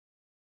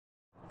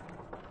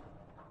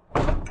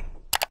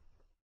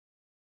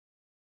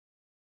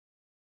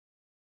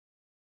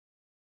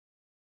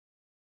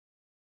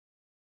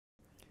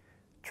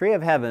Tree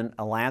of Heaven,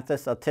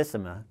 Ailanthus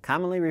altissima,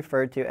 commonly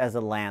referred to as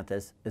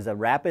Ailanthus, is a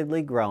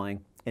rapidly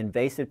growing,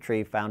 invasive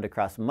tree found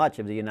across much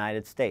of the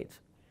United States.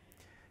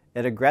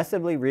 It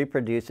aggressively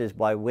reproduces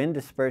by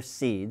wind-dispersed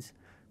seeds.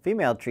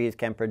 Female trees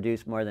can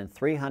produce more than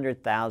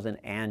 300,000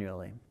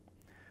 annually.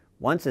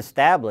 Once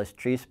established,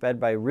 trees spread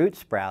by root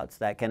sprouts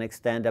that can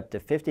extend up to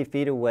 50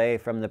 feet away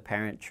from the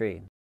parent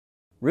tree.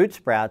 Root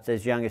sprouts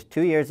as young as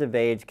 2 years of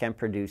age can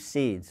produce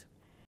seeds.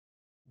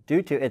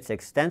 Due to its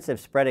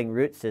extensive spreading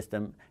root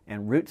system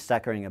and root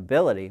suckering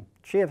ability,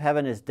 Tree of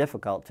Heaven is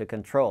difficult to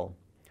control.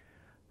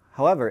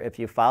 However, if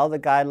you follow the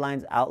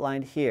guidelines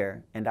outlined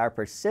here and are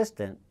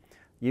persistent,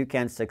 you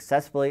can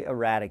successfully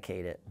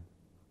eradicate it.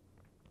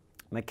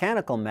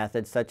 Mechanical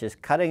methods such as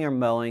cutting or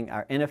mowing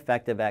are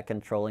ineffective at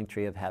controlling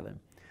Tree of Heaven.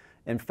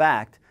 In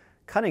fact,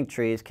 cutting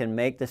trees can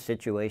make the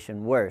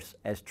situation worse,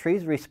 as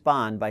trees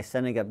respond by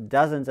sending up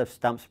dozens of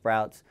stump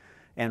sprouts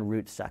and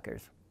root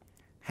suckers.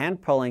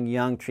 Hand pulling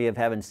young Tree of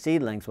Heaven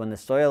seedlings when the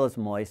soil is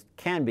moist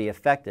can be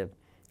effective.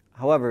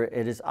 However,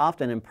 it is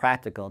often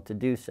impractical to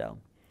do so.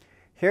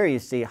 Here you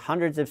see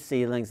hundreds of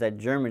seedlings that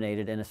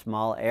germinated in a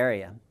small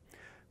area.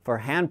 For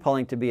hand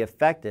pulling to be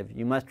effective,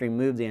 you must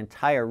remove the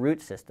entire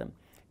root system.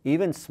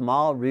 Even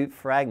small root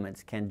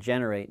fragments can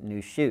generate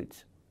new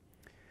shoots.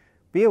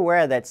 Be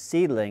aware that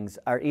seedlings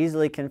are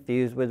easily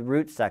confused with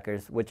root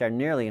suckers, which are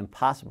nearly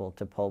impossible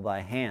to pull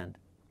by hand.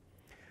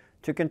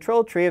 To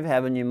control Tree of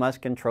Heaven, you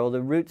must control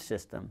the root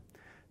system.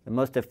 The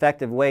most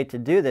effective way to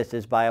do this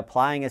is by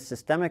applying a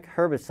systemic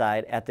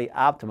herbicide at the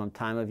optimum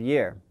time of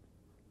year.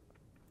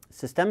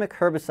 Systemic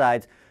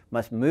herbicides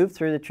must move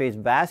through the tree's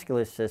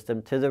vascular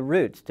system to the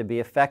roots to be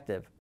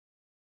effective.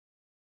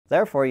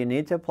 Therefore, you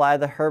need to apply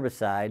the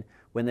herbicide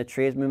when the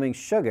tree is moving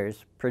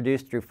sugars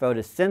produced through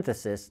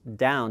photosynthesis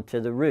down to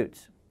the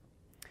roots.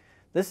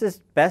 This is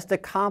best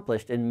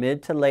accomplished in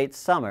mid to late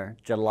summer,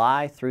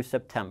 July through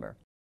September.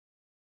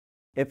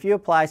 If you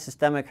apply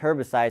systemic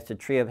herbicides to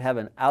Tree of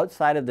Heaven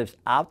outside of this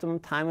optimum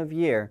time of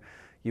year,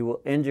 you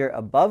will injure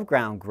above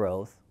ground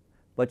growth,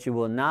 but you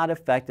will not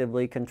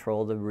effectively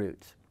control the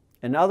roots.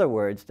 In other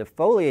words, the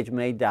foliage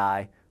may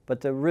die, but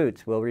the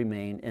roots will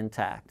remain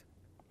intact.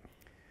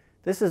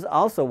 This is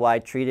also why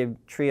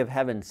Tree of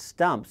Heaven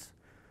stumps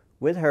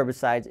with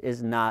herbicides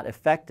is not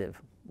effective.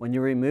 When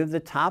you remove the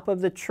top of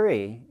the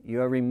tree,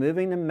 you are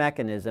removing the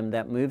mechanism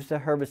that moves the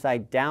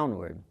herbicide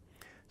downward,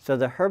 so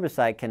the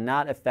herbicide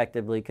cannot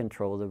effectively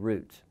control the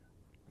roots.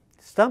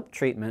 Stump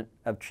treatment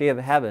of Tree of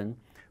Heaven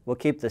will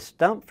keep the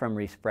stump from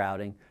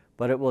resprouting,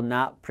 but it will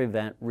not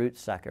prevent root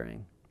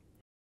suckering.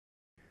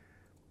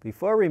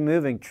 Before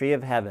removing Tree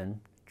of Heaven,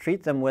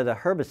 treat them with a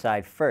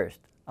herbicide first.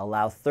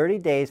 Allow 30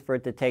 days for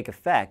it to take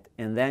effect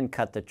and then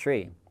cut the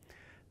tree.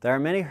 There are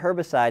many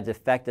herbicides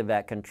effective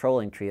at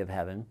controlling Tree of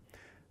Heaven.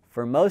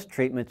 For most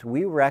treatments,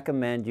 we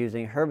recommend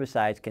using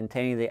herbicides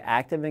containing the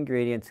active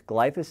ingredients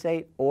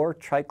glyphosate or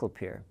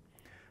triclopyr.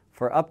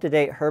 For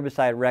up-to-date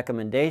herbicide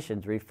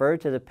recommendations, refer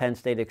to the Penn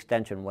State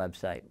Extension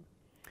website.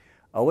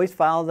 Always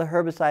follow the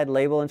herbicide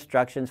label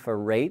instructions for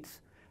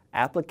rates,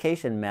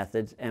 application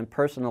methods, and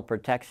personal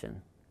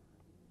protection.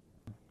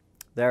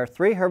 There are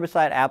 3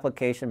 herbicide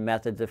application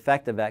methods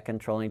effective at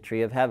controlling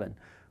Tree of Heaven: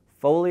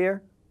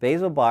 Foliar,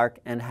 Basal Bark,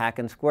 and Hack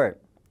and Squirt.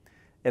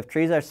 If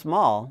trees are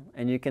small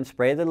and you can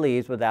spray the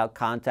leaves without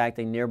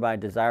contacting nearby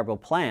desirable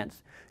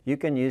plants, you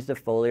can use the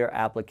foliar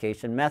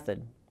application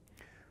method.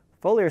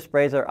 Foliar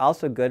sprays are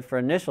also good for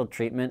initial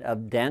treatment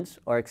of dense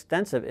or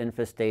extensive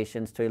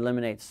infestations to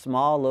eliminate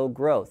small, low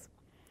growth.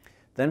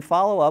 Then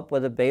follow up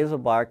with a Basal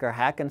Bark or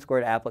Hack and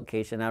Squirt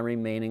application on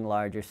remaining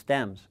larger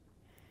stems.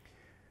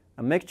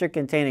 A mixture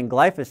containing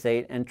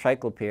glyphosate and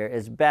triclopyr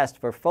is best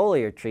for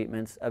foliar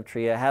treatments of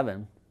Tree of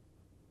Heaven.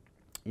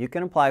 You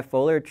can apply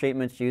foliar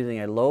treatments using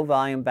a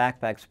low-volume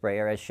backpack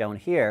sprayer as shown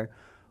here,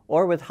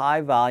 or with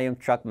high-volume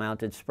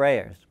truck-mounted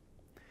sprayers.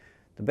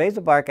 The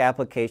Basal Bark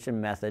application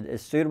method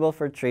is suitable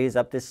for trees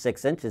up to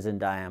 6 inches in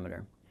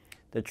diameter.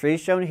 The trees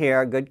shown here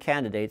are good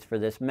candidates for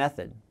this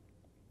method.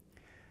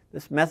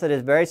 This method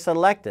is very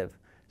selective,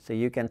 so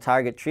you can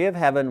target Tree of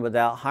Heaven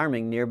without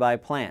harming nearby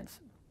plants.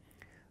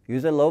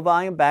 Use a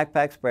low-volume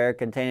backpack sprayer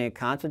containing a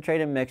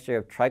concentrated mixture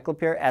of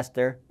triclopyr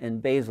ester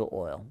and basil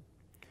oil.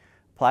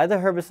 Apply the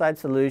herbicide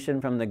solution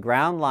from the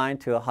ground line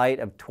to a height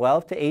of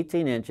 12 to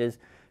 18 inches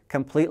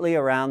completely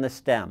around the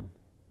stem.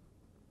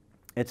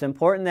 It's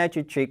important that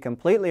you treat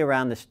completely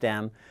around the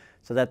stem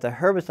so that the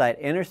herbicide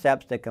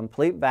intercepts the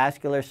complete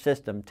vascular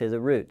system to the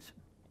roots.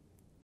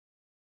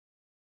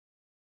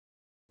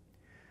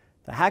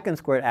 The Hack and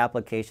Squirt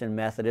application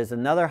method is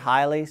another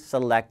highly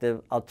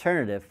selective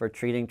alternative for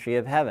treating Tree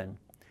of Heaven.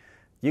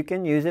 You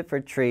can use it for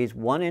trees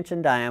 1 inch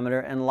in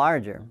diameter and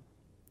larger.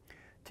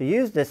 To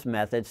use this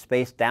method,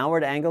 space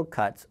downward angle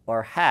cuts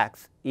or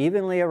hacks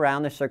evenly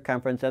around the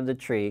circumference of the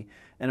tree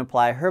and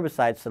apply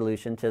herbicide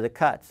solution to the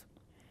cuts.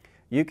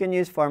 You can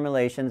use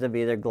formulations of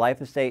either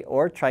glyphosate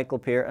or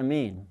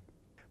triclopyramine.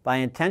 By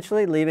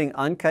intentionally leaving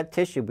uncut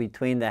tissue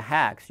between the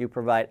hacks, you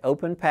provide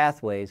open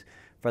pathways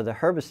for the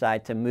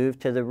herbicide to move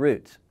to the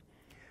roots.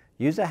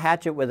 Use a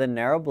hatchet with a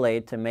narrow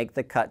blade to make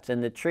the cuts in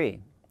the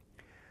tree.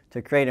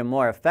 To create a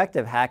more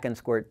effective hack and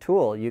squirt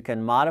tool, you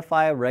can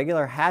modify a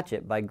regular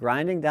hatchet by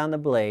grinding down the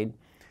blade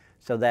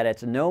so that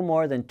it's no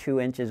more than 2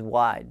 inches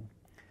wide.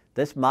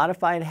 This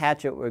modified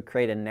hatchet would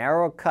create a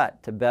narrower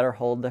cut to better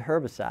hold the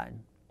herbicide.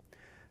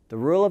 The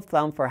rule of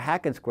thumb for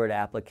hack and squirt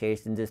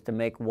applications is to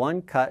make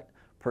 1 cut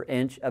per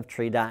inch of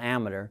tree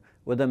diameter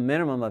with a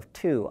minimum of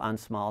 2 on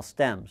small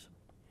stems.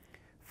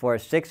 For a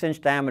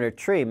 6-inch diameter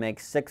tree, make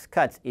 6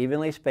 cuts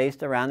evenly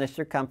spaced around the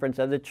circumference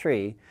of the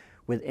tree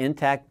with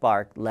intact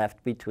bark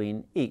left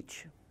between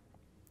each.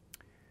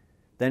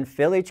 Then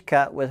fill each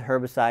cut with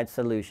herbicide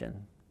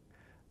solution.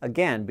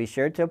 Again, be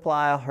sure to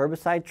apply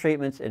herbicide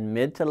treatments in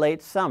mid to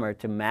late summer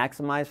to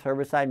maximize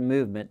herbicide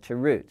movement to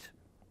roots.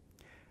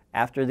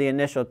 After the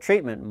initial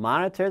treatment,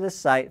 monitor the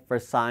site for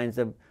signs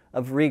of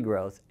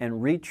regrowth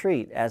and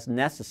retreat as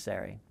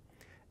necessary.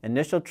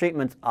 Initial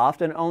treatments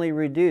often only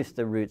reduce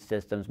the root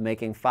systems,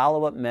 making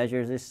follow-up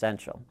measures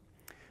essential.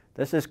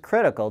 This is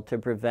critical to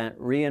prevent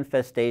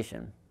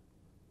reinfestation.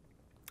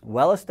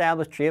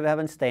 Well-established Tree of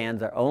Heaven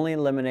stands are only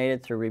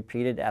eliminated through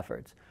repeated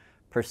efforts.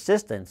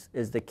 Persistence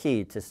is the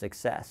key to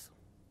success.